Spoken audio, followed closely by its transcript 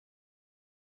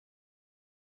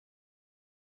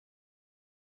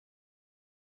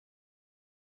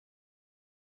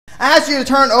I ask you to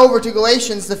turn over to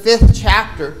Galatians, the 5th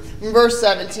chapter, in verse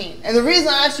 17. And the reason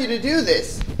I ask you to do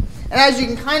this, and as you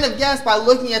can kind of guess by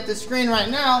looking at the screen right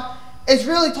now, it's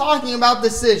really talking about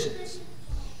decisions.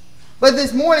 But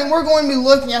this morning, we're going to be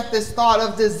looking at this thought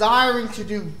of desiring to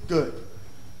do good.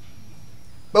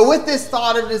 But with this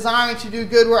thought of desiring to do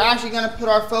good, we're actually going to put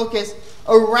our focus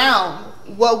around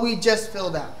what we just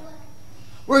filled out.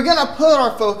 We're going to put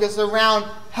our focus around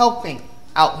helping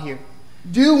out here,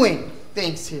 doing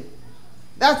things here.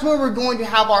 That's where we're going to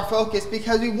have our focus,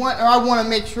 because I want to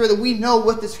make sure that we know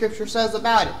what the Scripture says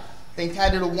about it. I think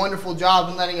Tad did a wonderful job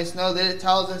in letting us know that it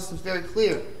tells us, it's very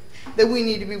clear, that we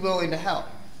need to be willing to help.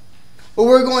 But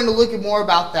we're going to look at more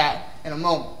about that in a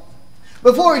moment.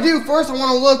 Before we do, first I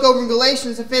want to look over in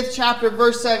Galatians, the 5th chapter,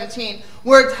 verse 17,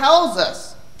 where it tells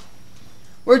us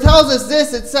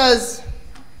this. It says,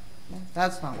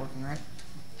 that's not working right.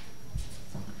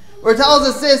 Where it tells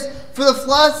us this,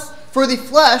 for the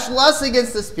flesh lusts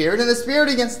against the Spirit, and the Spirit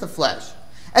against the flesh.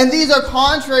 And these are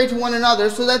contrary to one another,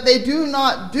 so that they do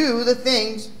not do the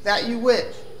things that you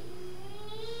wish.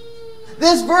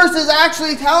 This verse is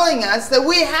actually telling us that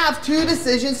we have two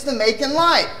decisions to make in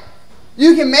life.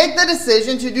 You can make the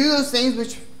decision to do those things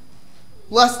which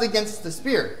lust against the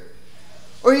Spirit,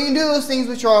 or you can do those things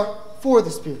which are for the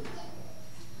Spirit.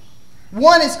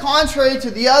 One is contrary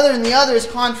to the other, and the other is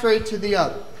contrary to the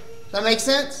other. Does that make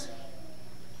sense?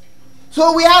 So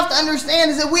what we have to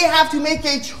understand is that we have to make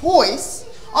a choice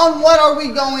on what are we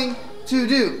going to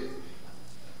do.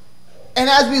 And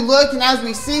as we look and as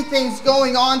we see things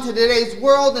going on to today's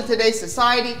world and today's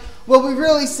society, what we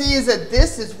really see is that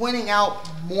this is winning out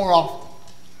more often.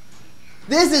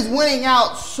 This is winning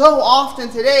out so often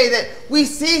today that we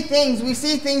see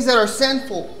things that are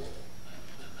sinful.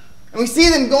 And we see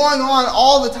them going on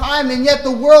all the time, and yet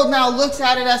the world now looks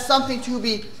at it as something to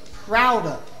be proud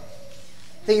of.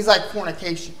 Things like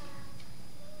fornication.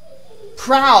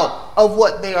 Proud of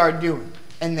what they are doing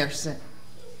and their sin.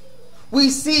 We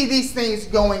see these things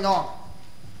going on.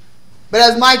 But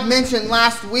as Mike mentioned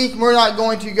last week, we're not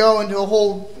going to go into a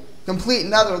whole complete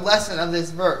another lesson of this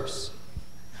verse.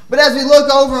 But as we look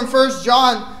over in 1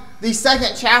 John, the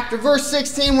 2nd chapter, verse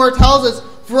 16, where it tells us,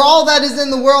 for all that is in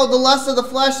the world, the lust of the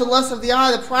flesh, the lust of the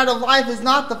eye, the pride of life, is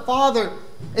not of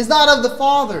the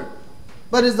Father,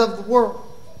 but is of the world.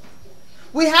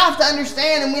 We have to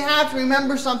understand and we have to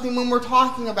remember something when we're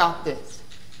talking about this.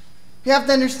 We have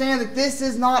to understand that this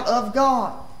is not of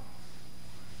God.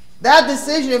 That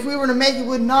decision, if we were to make it,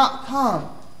 would not come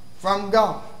from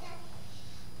God.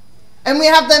 And we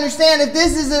have to understand if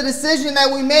this is a decision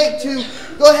that we make to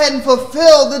go ahead and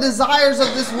fulfill the desires of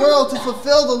this world, to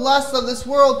fulfill the lusts of this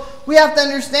world, we have to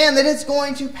understand that it's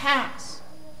going to pass.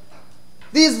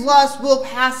 These lusts will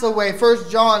pass away. 1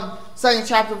 John 2nd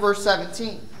chapter, verse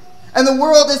 17. And the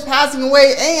world is passing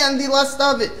away and the lust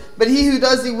of it. But he who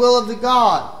does the will of the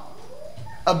God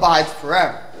abides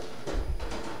forever.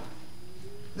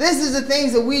 This is the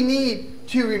things that we need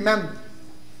to remember.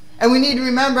 And we need to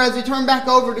remember as we turn back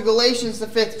over to Galatians, the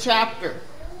 5th chapter.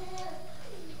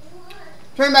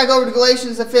 Turn back over to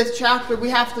Galatians, the 5th chapter, we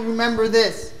have to remember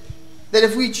this. That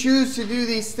if we choose to do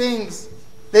these things,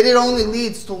 that it only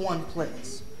leads to one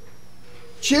place.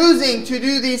 Choosing to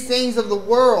do these things of the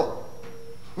world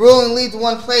will only lead to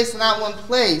one place, and that one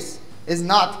place is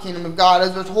not the kingdom of God.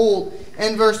 As we're told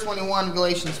in verse 21 of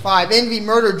Galatians 5. Envy,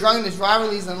 murder, drunkenness,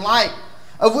 rivalries, and like,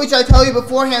 of which I tell you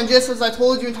beforehand, just as I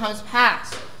told you in times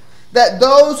past, that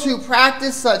those who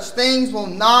practice such things will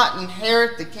not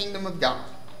inherit the kingdom of God.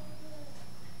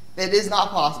 It is not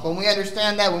possible. And we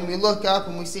understand that when we look up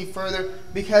and we see further,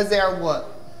 because they are what?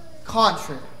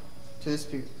 Contrary to the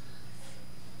Spirit.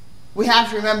 We have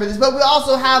to remember this. But we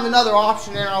also have another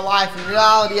option in our life. In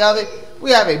reality of it,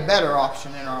 we have a better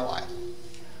option in our life.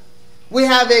 We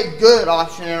have a good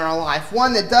option in our life.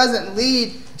 One that doesn't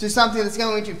lead to something that's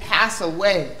going to pass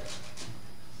away.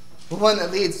 But one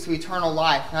that leads to eternal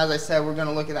life. And as I said, we're going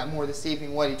to look at that more this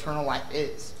evening, what eternal life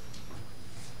is.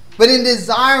 But in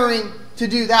desiring to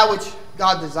do that which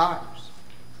God desires.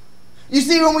 You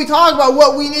see, when we talk about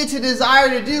what we need to desire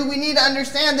to do, we need to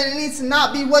understand that it needs to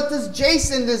not be what does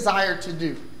Jason desire to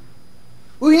do.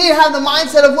 We need to have the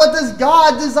mindset of what does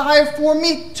God desire for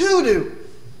me to do.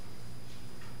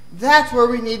 That's where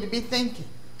we need to be thinking.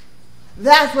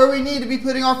 That's where we need to be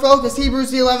putting our focus.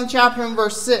 Hebrews the 11th chapter and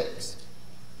verse 6.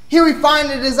 Here we find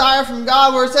a desire from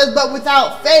God where it says, but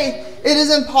without faith it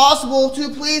is impossible to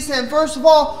please Him. First of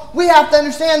all, we have to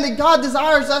understand that God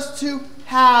desires us to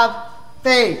have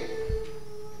faith.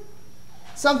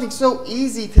 Something so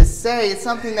easy to say. It's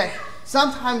something that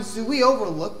sometimes, do we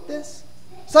overlook this?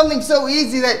 Something so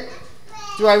easy that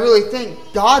do I really think?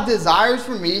 God desires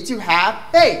for me to have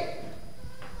faith.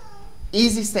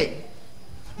 Easy statement.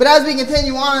 But as we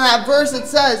continue on in that verse, it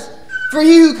says, for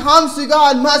he who comes to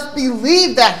God must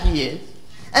believe that he is,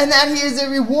 and that he is a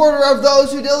rewarder of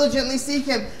those who diligently seek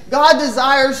him. God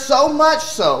desires so much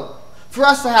so for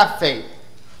us to have faith.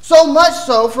 So much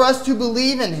so for us to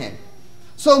believe in him.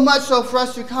 So much so for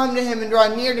us to come to him and draw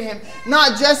near to him.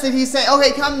 Not just that he's saying,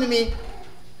 okay, come to me,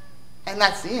 and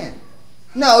that's the end.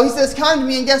 No, he says, come to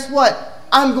me, and guess what?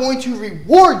 I'm going to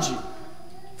reward you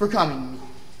for coming to me.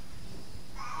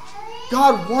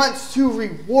 God wants to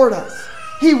reward us.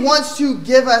 He wants to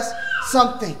give us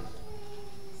something.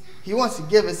 He wants to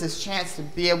give us this chance to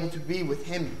be able to be with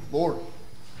him in glory.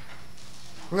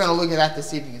 We're going to look at that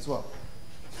this evening as well.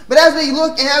 But as we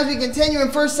look and as we continue in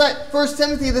 1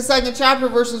 Timothy, the 2nd chapter,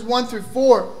 verses 1 through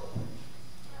 4,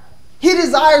 he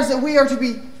desires that we are to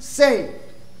be saved.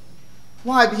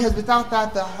 Why? Because without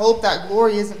that, the hope, that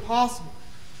glory isn't possible.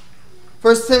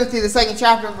 1 Timothy, the 2nd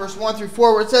chapter, verse 1 through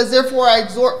 4, where it says, therefore I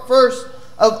exhort first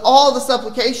of all the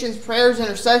supplications, prayers,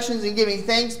 intercessions, and giving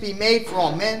thanks be made for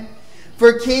all men,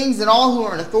 for kings and all who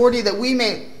are in authority, that we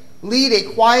may lead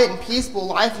a quiet and peaceable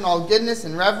life in all goodness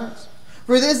and reverence.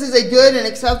 For this is a good and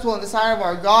acceptable in the sight of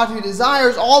our God, who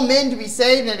desires all men to be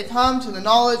saved and to come to the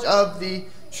knowledge of the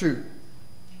truth.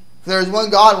 For there is one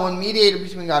God, one mediator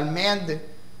between God and man,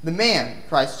 the man,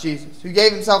 Christ Jesus, who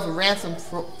gave himself a ransom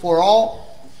for all,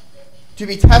 to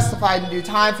be testified in due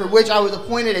time, for which I was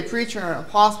appointed a preacher and an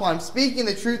apostle. I am speaking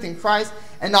the truth in Christ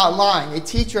and not lying, a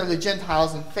teacher of the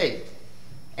Gentiles in faith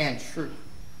and truth.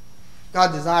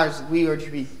 God desires that we are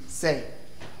to be saved.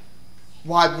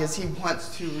 Why? Because he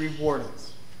wants to reward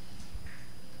us.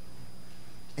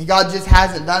 And God just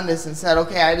hasn't done this and said,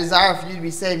 okay, I desire for you to be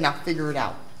saved, now figure it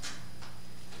out.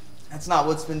 That's not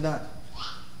what's been done.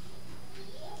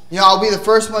 You know, I'll be the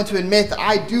first one to admit that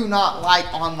I do not like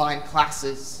online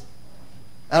classes.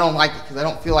 I don't like it because I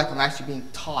don't feel like I'm actually being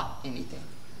taught anything.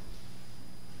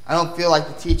 I don't feel like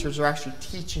the teachers are actually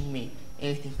teaching me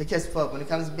anything. But guess what? When it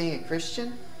comes to being a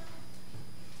Christian,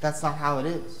 that's not how it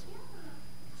is.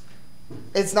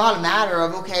 It's not a matter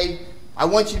of, okay, I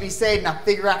want you to be saved, now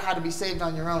figure out how to be saved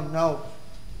on your own. No.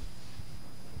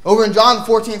 Over in John, the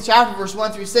 14th chapter, verse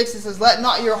 1 through 6, it says, let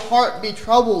not your heart be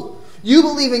troubled. You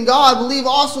believe in God, believe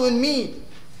also in me.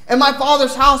 In my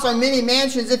Father's house are many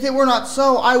mansions. If it were not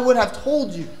so, I would have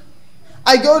told you.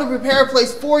 I go to prepare a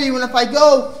place for you, and if I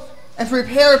go and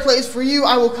prepare a place for you,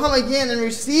 I will come again and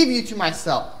receive you to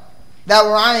myself, that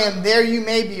where I am, there you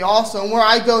may be also, and where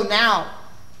I go now,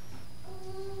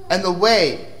 and the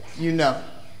way you know.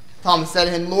 Thomas said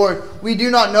to him, Lord, we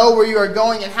do not know where you are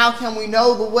going, and how can we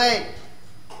know the way?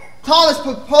 Thomas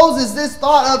proposes this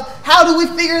thought of, how do we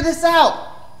figure this out?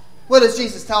 What does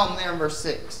Jesus tell him there in verse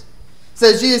 6? It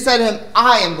says, Jesus said to him,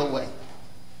 I am the way,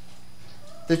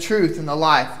 the truth, and the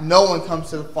life. No one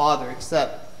comes to the Father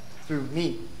except through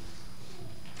me.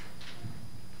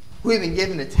 We've been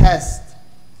given a test.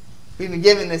 We've been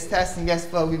given this test, and guess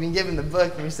what? We've been given the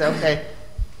book, and we say, okay,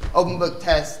 open book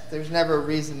test. There's never a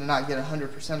reason to not get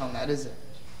 100% on that, is it?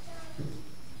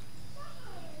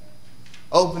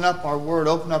 Open up our word,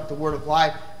 open up the word of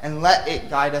life, and let it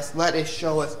guide us. Let it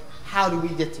show us, how do we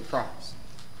get to Christ?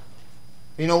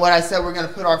 You know what I said? We're going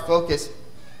to put our focus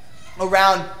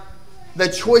around the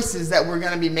choices that we're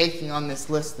going to be making on this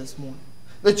list this morning.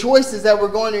 The choices that we're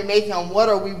going to be making on what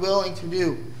are we willing to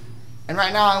do. And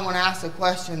right now I want to ask a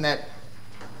question that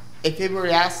if it were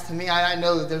asked to me, I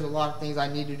know that there's a lot of things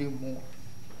I need to do more.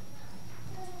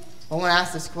 I want to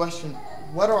ask this question,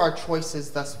 what are our choices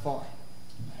thus far?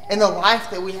 In the life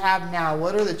that we have now,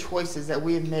 what are the choices that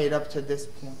we have made up to this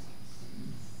point?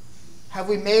 Have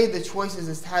we made the choices,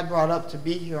 as Tad brought up, to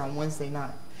be here on Wednesday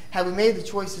night? Have we made the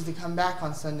choices to come back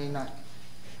on Sunday night?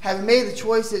 Have we made the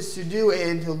choices to do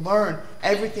and to learn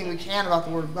everything we can about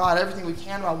the Word of God, everything we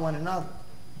can about one another?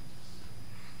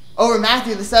 Over in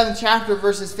Matthew, the 7th chapter,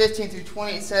 verses 15 through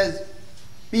 20, it says,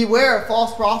 beware of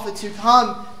false prophets who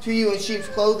come to you in sheep's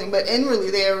clothing, but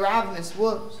inwardly they are ravenous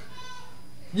wolves.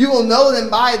 You will know them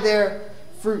by their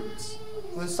fruits.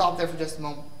 Let's stop there for just a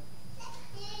moment.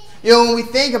 You know, when we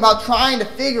think about trying to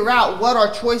figure out what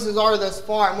our choices are thus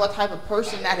far and what type of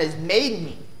person that has made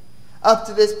me up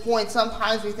to this point,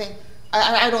 sometimes we think,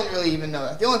 I don't really even know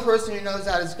that. The only person who knows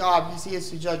that is God, because he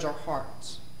is to judge our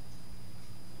hearts.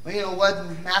 But you know what?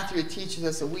 Matthew teaches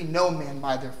us that we know men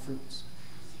by their fruits.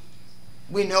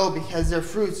 We know because their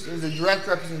fruits is a direct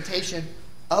representation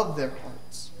of their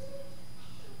hearts.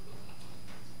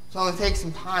 So I'm going to take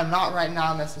some time, not right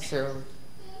now necessarily,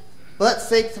 but let's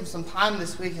take some time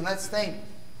this week and let's think,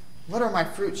 what are my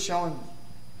fruits showing me?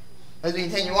 As we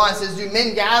continue on, it says, do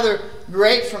men gather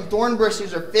grapes from thorn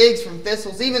bushes or figs from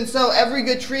thistles? Even so, every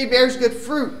good tree bears good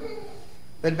fruit.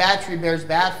 But a bad tree bears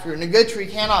bad fruit. And a good tree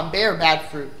cannot bear bad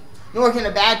fruit, nor can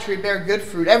a bad tree bear good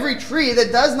fruit. Every tree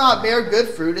that does not bear good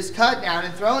fruit is cut down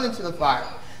and thrown into the fire.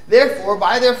 Therefore,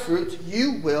 by their fruits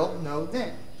you will know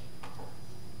them.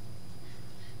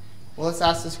 Well, let's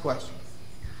ask this question.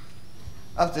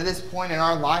 Up to this point in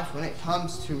our life, when it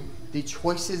comes to the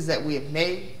choices that we have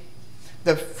made,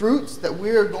 the fruits that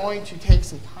we are going to take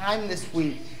some time this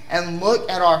week and look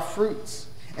at our fruits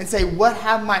and say, what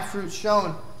have my fruits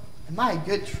shown? Am I a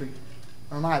good tree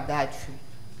or am I a bad tree?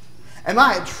 Am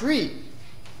I a tree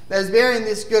that is bearing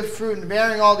this good fruit and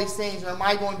bearing all these things, or am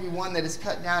I going to be one that is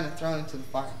cut down and thrown into the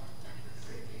fire?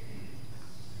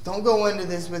 Don't go into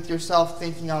this with yourself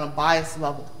thinking on a bias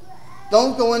level.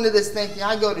 Don't go into this thinking,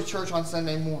 I go to church on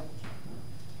Sunday morning.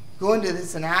 Go into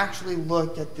this and actually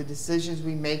look at the decisions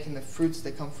we make and the fruits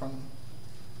that come from them.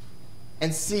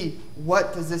 And see,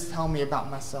 what does this tell me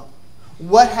about myself?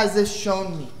 What has this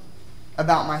shown me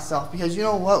about myself? Because you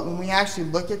know what? When we actually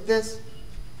look at this,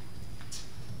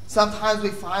 sometimes we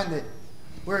find that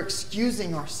we're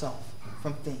excusing ourselves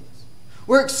from things.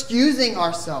 We're excusing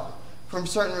ourselves from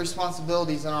certain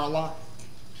responsibilities in our life.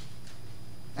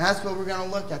 And that's what we're going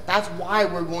to look at. That's why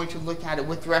we're going to look at it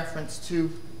with reference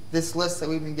to this list that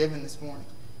we've been given this morning.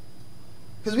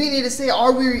 Because we need to say,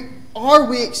 are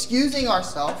we excusing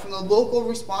ourselves from the local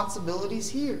responsibilities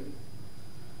here?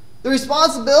 The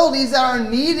responsibilities that are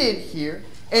needed here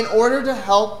in order to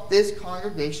help this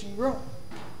congregation grow.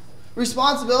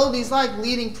 Responsibilities like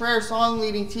leading prayer, song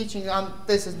leading, teaching.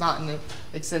 This is not an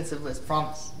extensive list,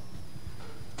 promise.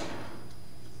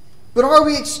 But are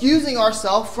we excusing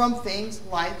ourselves from things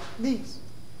like these?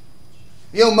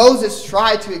 You know, Moses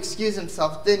tried to excuse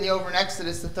himself, didn't he, over in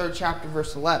Exodus, the 3rd chapter,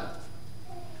 verse 11.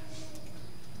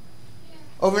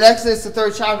 Over in Exodus, the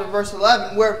 3rd chapter, verse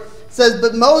 11, where it says,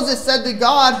 but Moses said to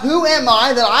God, who am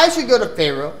I that I should go to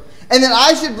Pharaoh, and that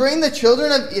I should bring the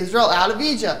children of Israel out of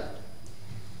Egypt?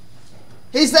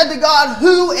 He said to God,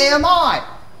 who am I?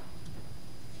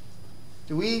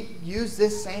 Do we use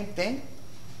this same thing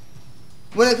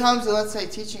when it comes to, let's say,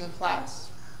 teaching a class?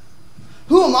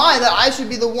 Who am I that I should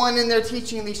be the one in there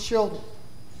teaching these children?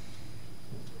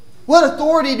 What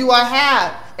authority do I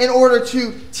have in order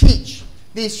to teach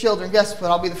these children? Guess what?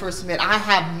 I'll be the first to admit, I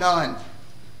have none.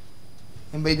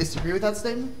 Anybody disagree with that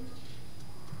statement?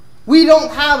 We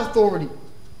don't have authority.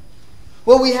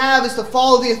 What we have is to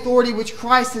follow the authority which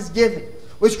Christ has given,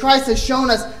 which Christ has shown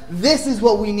us. This is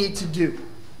what we need to do.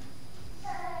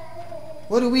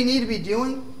 What do we need to be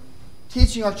doing?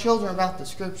 Teaching our children about the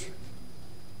Scripture.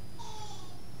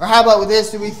 Or how about with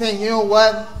this? Do we think, you know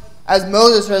what? As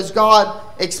Moses, or as God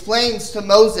explains to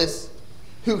Moses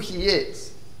who he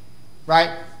is.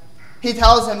 Right? He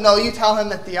tells him, no, you tell him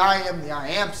that the I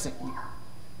am sent you.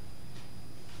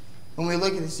 When we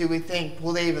look at this, do we think,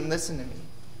 will they even listen to me?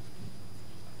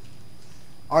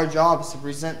 Our job is to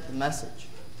present the message.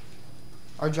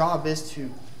 Our job is to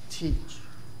teach.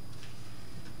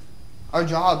 Our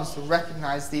job is to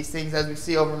recognize these things, as we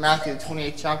see over Matthew, the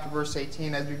 28th chapter, verse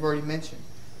 18, as we've already mentioned.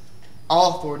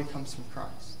 All authority comes from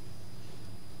Christ.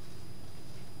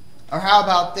 Or how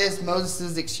about this,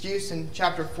 Moses' excuse in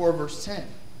chapter 4, verse 10.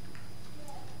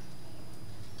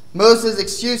 Moses'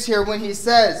 excuse here when he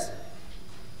says,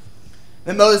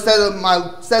 then Moses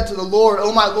said to the Lord,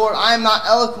 O my Lord, I am not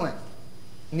eloquent,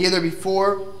 neither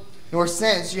before nor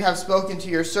since you have spoken to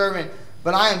your servant,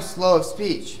 but I am slow of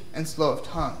speech and slow of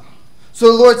tongue.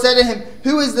 So the Lord said to him,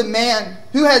 who is the man,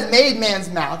 who has made man's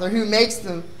mouth, or who makes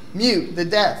the mute, the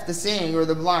deaf, the seeing, or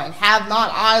the blind? Have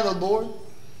not I the Lord?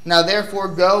 Now therefore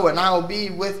go, and I will be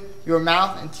with your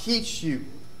mouth and teach you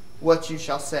what you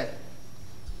shall say.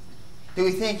 Do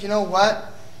we think, you know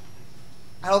what?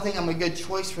 I don't think I'm a good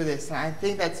choice for this. And I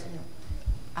think that's,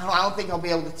 I don't think I'll be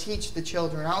able to teach the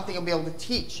children. I don't think I'll be able to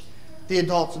teach the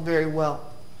adults very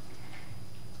well.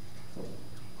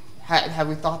 Have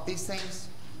we thought these things?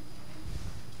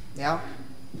 Yeah?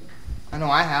 I know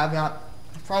I have. I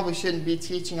probably shouldn't be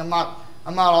teaching. I'm not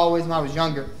always, when I was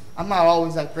younger, I'm not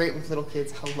always that great with little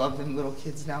kids. I love them little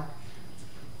kids now.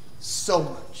 So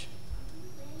much.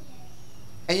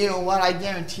 And you know what? I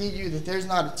guarantee you that there's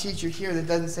not a teacher here that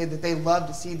doesn't say that they love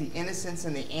to see the innocence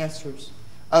and the answers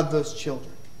of those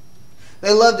children.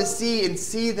 They love to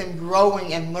see them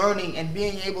growing and learning and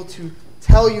being able to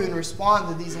tell you and respond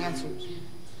to these answers.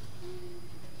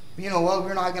 But you know what?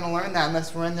 We're not going to learn that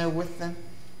unless we're in there with them.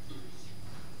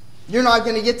 You're not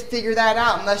going to get to figure that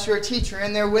out unless you're a teacher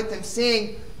in there with them,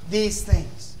 seeing these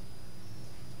things.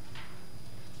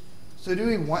 So do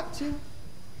we want to?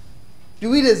 Do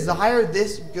we desire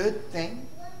this good thing?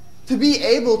 to be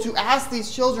able to ask these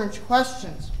children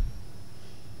questions.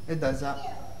 It does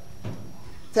that.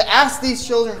 To ask these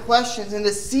children questions and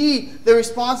to see the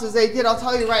responses they get. I'll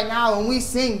tell you right now, when we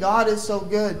sing, God is so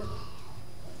good,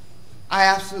 I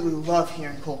absolutely love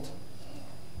hearing Colton.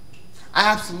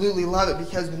 I absolutely love it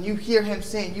because when you hear him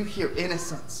sing, you hear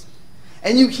innocence.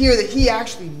 And you hear that he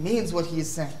actually means what he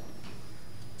is saying.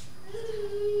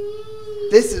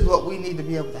 This is what we need to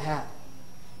be able to have.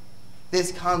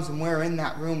 This comes when we're in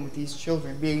that room with these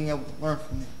children, being able to learn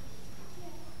from them.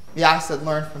 Yeah, I said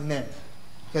learn from them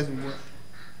because we will.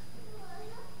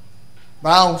 But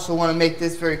I also want to make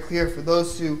this very clear for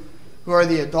those who are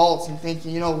the adults and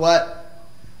thinking, you know what?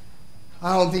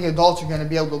 I don't think adults are going to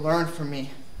be able to learn from me.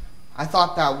 I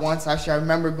thought that once. Actually, I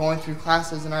remember going through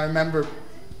classes and I remember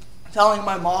telling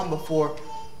my mom before,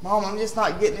 Mom, I'm just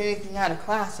not getting anything out of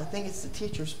class. I think it's the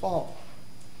teacher's fault.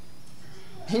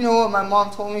 You know what my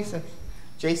mom told me? She said,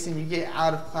 Jason, you get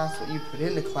out of class what you put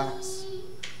into class.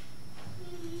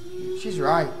 She's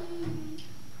right.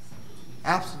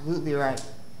 Absolutely right.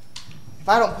 If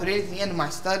I don't put anything into my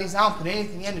studies, I don't put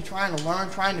anything into trying to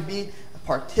learn, trying to be a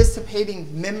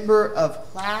participating member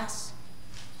of class,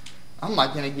 I'm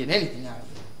not going to get anything out of it.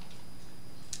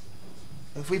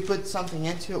 If we put something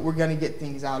into it, we're going to get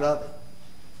things out of it.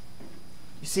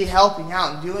 You see, helping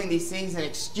out and doing these things and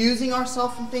excusing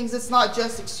ourselves from things, it's not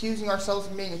just excusing ourselves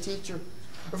from being a teacher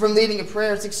or from leading a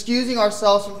prayer. It's excusing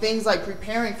ourselves from things like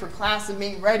preparing for class and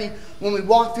being ready when we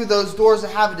walk through those doors to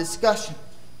have a discussion.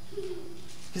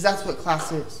 Because that's what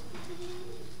class is.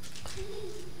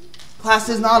 Class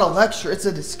is not a lecture, it's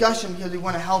a discussion because we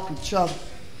want to help each other.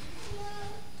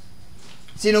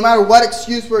 See, no matter what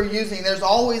excuse we're using, there's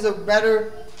always a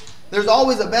better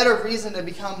reason to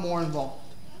become more involved.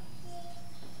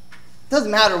 It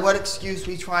doesn't matter what excuse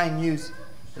we try and use.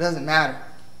 It doesn't matter.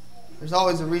 There's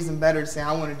always a reason better to say,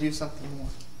 I want to do something more.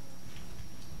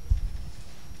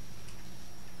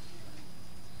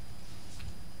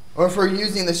 Or if we're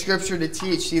using the scripture to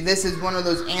teach, see, this is one of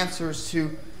those answers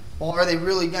to, well, are they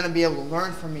really going to be able to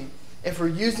learn from me? If we're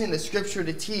using the scripture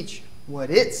to teach what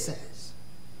it says,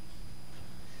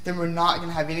 then we're not going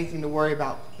to have anything to worry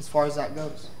about as far as that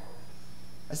goes.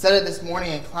 I said it this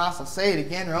morning in class. I'll say it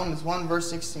again. Romans 1 verse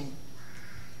 16.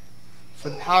 For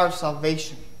the power of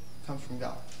salvation comes from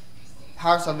God. The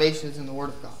power of salvation is in the Word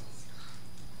of God.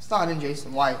 It's not in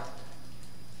Jason White.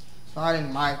 It's not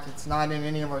in Mike. It's not in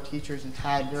any of our teachers in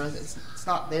Tad. It's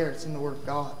not there. It's in the Word of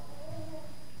God.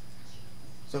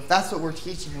 So if that's what we're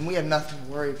teaching, then we have nothing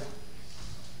to worry about.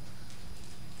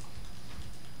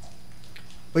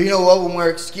 But you know what? When we're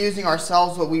excusing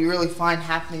ourselves, what we really find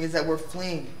happening is that we're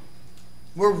fleeing.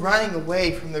 We're running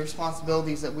away from the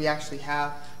responsibilities that we actually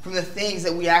have, from the things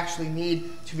that we actually need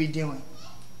to be doing.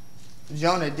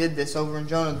 Jonah did this over in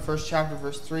Jonah, the first chapter,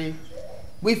 verse 3.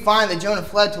 We find that Jonah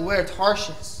fled to where?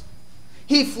 Tarshish.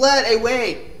 He fled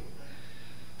away.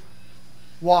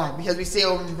 Why? Because we see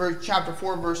over in chapter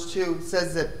 4, verse 2, it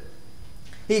says that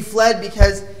he fled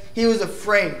because he was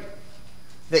afraid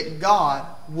that God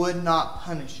would not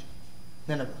punish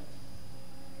Nineveh.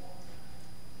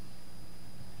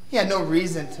 He had no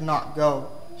reason to not go.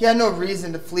 He had no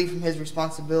reason to flee from his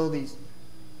responsibilities.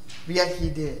 But yet he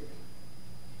did.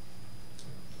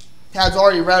 Tad's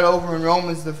already read over in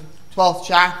Romans the 12th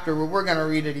chapter, but we're going to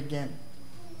read it again.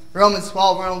 Romans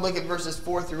 12, we're going to look at verses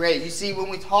 4 through 8. You see, when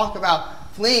we talk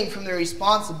about fleeing from the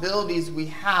responsibilities we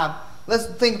have, let's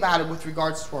think about it with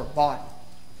regards to our body.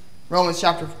 Romans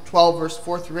chapter 12, verse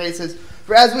 4 through 8 says,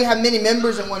 For as we have many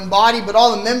members in one body, but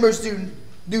all the members do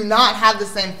not have the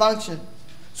same function.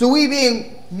 So we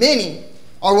being many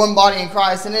are one body in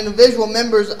Christ, and individual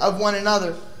members of one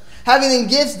another. Having then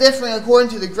gifts differing according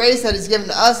to the grace that is given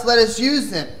to us, let us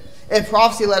use them. If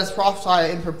prophecy, let us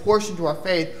prophesy in proportion to our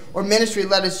faith. Or ministry,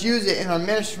 let us use it in our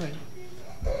ministry.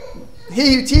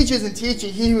 He who teaches in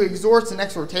teaching, he who exhorts in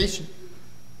exhortation.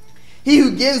 He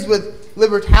who gives with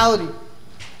liberality.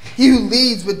 He who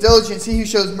leads with diligence, he who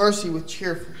shows mercy with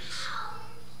cheerfulness.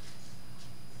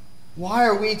 Why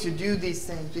are we to do these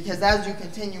things? Because as you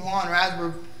continue on, or as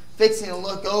we're fixing to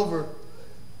look over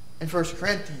in 1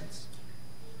 Corinthians,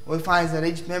 what we find is that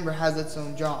each member has its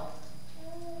own job.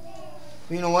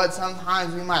 But you know what?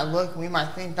 Sometimes we might look and we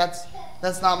might think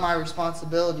that's not my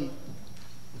responsibility.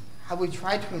 Have we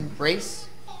tried to embrace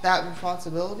that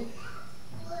responsibility?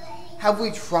 Have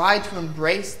we tried to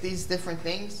embrace these different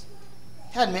things?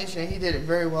 Tad mentioned it. He did it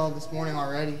very well this morning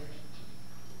already.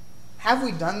 Have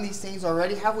we done these things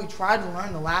already? Have we tried to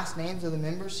learn the last names of the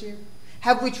members here?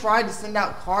 Have we tried to send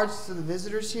out cards to the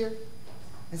visitors here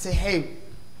and say, hey,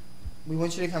 we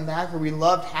want you to come back, or we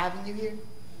loved having you here?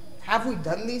 Have we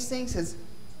done these things?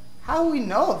 How do we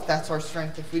know if that's our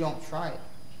strength if we don't try it?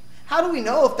 How do we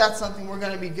know if that's something we're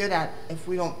going to be good at if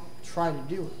we don't try to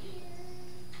do it?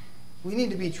 We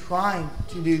need to be trying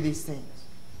to do these things,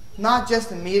 not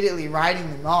just immediately writing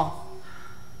them off.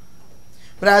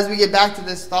 But as we get back to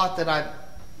this thought that I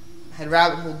had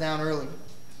rabbit holed down earlier,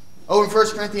 over in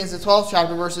 1 Corinthians, the 12th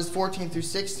chapter, verses 14 through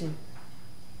 16.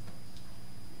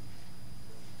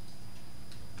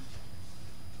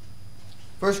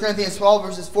 1 Corinthians 12,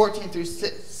 verses 14 through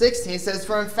 16 says,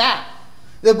 "For in fact,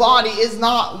 the body is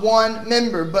not one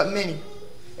member, but many.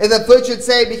 If the foot should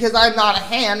say, because I am not a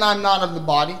hand, I am not of the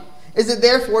body, is it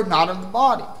therefore not of the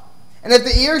body? And if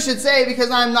the ear should say,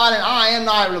 because I am not an eye, I am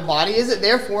not of the body, is it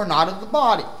therefore not of the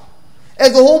body?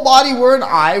 If the whole body were an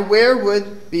eye, where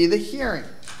would be the hearing?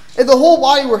 If the whole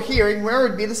body were hearing, where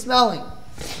would be the smelling?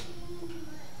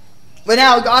 But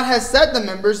now God has set the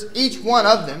members, each one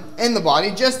of them, in the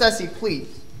body, just as he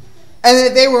pleased. And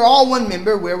if they were all one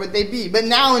member, where would they be? But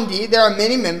now indeed there are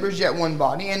many members, yet one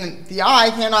body. And the eye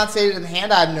cannot say to the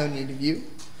hand, I have no need of you.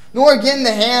 Nor again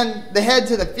the head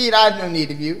to the feet, I have no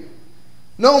need of you.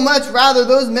 No, much rather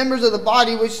those members of the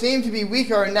body which seem to be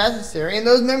weaker are necessary, and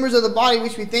those members of the body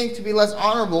which we think to be less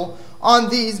honorable, on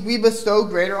these we bestow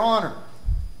greater honor.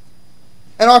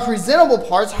 And our presentable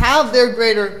parts have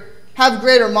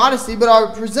greater modesty, but our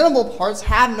presentable parts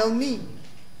have no need.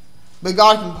 But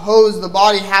God composed the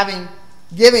body, having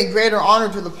given greater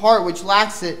honor to the part which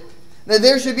lacks it, that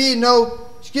there should be no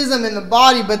schism in the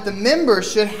body, but the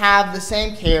members should have the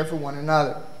same care for one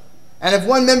another. And if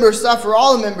one member suffer,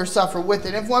 all the members suffer with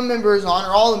it. If one member is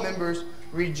honored, all the members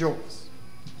rejoice."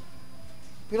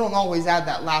 We don't always add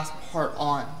that last part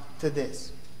on to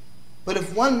this. But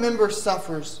if one member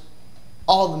suffers,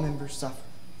 all the members suffer.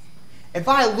 If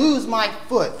I lose my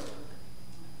foot,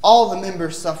 all the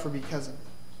members suffer because of it.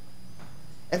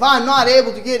 If I'm not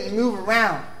able to get and move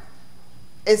around,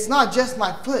 it's not just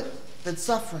my foot that's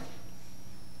suffering.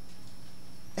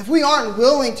 If we aren't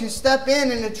willing to step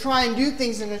in and to try and do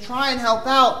things and to try and help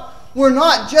out, we're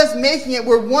not just making it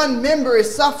where one member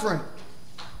is suffering.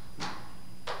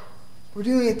 We're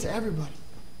doing it to everybody.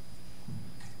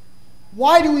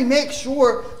 Why do we make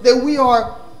sure that we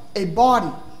are a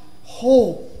body,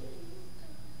 whole?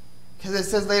 Because it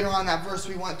says later on in that verse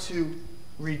we want to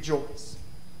rejoice.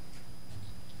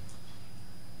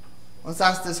 Let's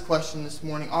ask this question this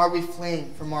morning. Are we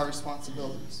fleeing from our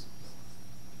responsibilities?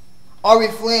 Are we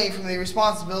fleeing from the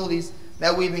responsibilities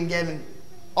that we've been given?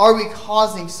 Are we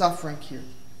causing suffering here?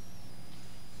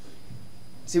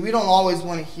 See, we don't always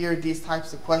want to hear these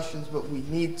types of questions, but we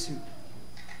need to.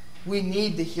 We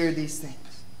need to hear these things.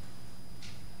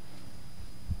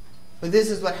 But this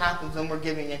is what happens when we're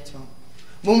giving in to them.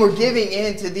 When we're giving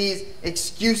in to these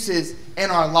excuses in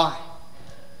our life,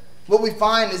 what we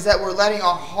find is that we're letting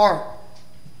our heart,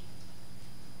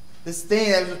 this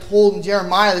thing that was told in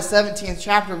Jeremiah, the 17th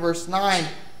chapter, verse 9,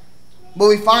 what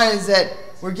we find is that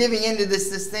we're giving into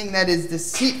this thing that is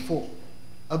deceitful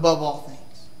above all things.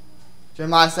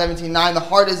 Jeremiah 17:9, the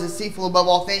heart is deceitful above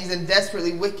all things and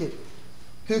desperately wicked.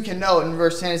 Who can know it? In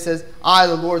verse 10 it says, I,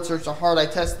 the Lord, search the heart, I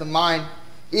test the mind,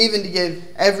 even to give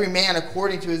every man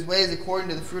according to his ways, according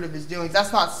to the fruit of his doings.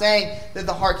 That's not saying that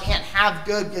the heart can't have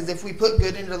good, because if we put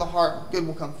good into the heart, good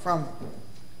will come from it.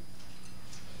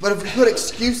 But if we put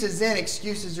excuses in,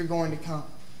 excuses are going to come.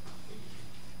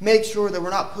 Make sure that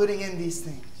we're not putting in these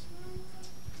things.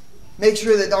 Make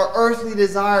sure that our earthly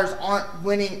desires aren't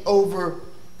winning over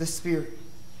the Spirit,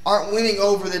 aren't winning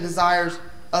over the desires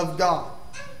of God.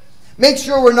 Make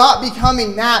sure we're not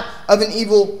becoming that of an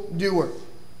evil doer.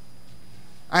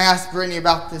 I asked Brittany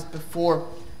about this before,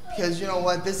 because you know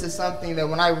what? This is something that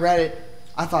when I read it,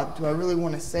 I thought, do I really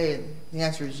want to say it? The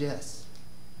answer is yes.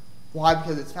 Why?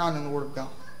 Because it's found in the Word of God.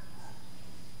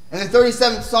 In the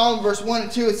 37th Psalm, verse 1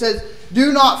 and 2, it says,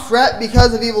 Do not fret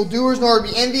because of evildoers, nor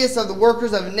be envious of the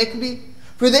workers of iniquity,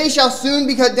 for they shall soon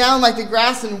be cut down like the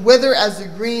grass and wither as the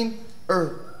green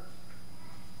herb.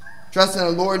 Trust in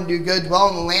the Lord and do good, dwell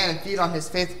in the land and feed on His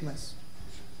faithfulness.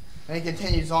 And it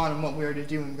continues on in what we are to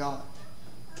do in God.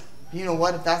 You know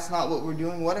what? If that's not what we're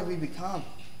doing, what have we become?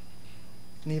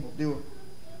 An evildoer.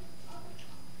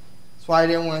 That's why I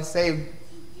didn't want to say,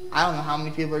 I don't know how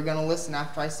many people are going to listen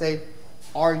after I say,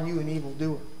 are you an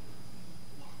evildoer?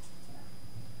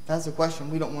 That's a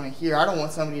question we don't want to hear. I don't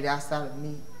want somebody to ask that of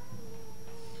me.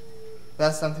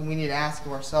 That's something we need to ask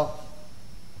of ourselves.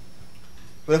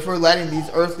 But if we're letting these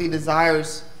earthly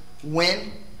desires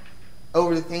win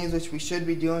over the things which we should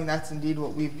be doing, that's indeed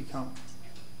what we've become.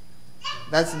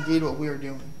 That's indeed what we are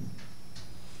doing.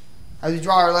 As we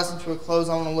draw our lesson to a close,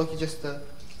 I want to look at just a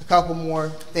couple more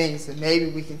things that maybe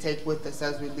we can take with us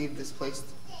as we leave this place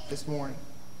this morning.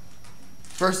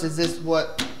 First is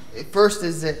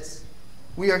this.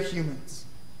 We are humans.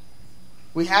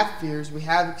 We have fears. We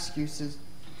have excuses.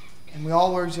 And we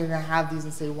always are going to have these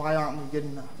and say, why aren't we good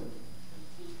enough?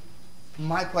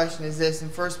 My question is this. In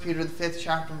 1 Peter, the 5th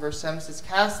chapter, verse 7, it says,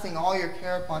 casting all your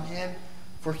care upon him,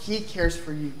 for he cares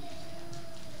for you.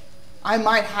 I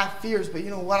might have fears, but you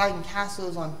know what? I can cast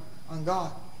those on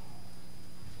God.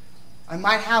 I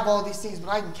might have all these things,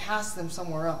 but I can cast them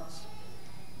somewhere else.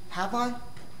 Have I?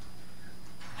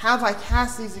 Have I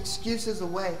cast these excuses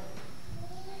away?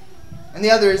 And the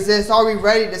other is this. Are we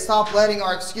ready to stop letting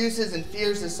our excuses and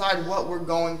fears decide what we're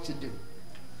going to do?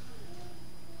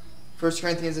 1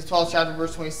 Corinthians, the 12th chapter,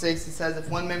 verse 26, it says, if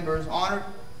one member is honored,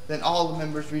 then all the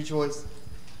members rejoice.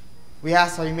 We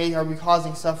ask, are we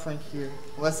causing suffering here?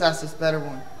 Well, let's ask this better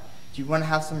one. Do you want to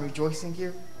have some rejoicing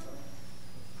here?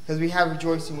 Because we have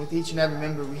rejoicing with each and every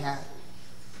member we have.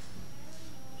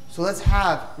 So let's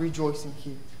have rejoicing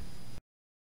here.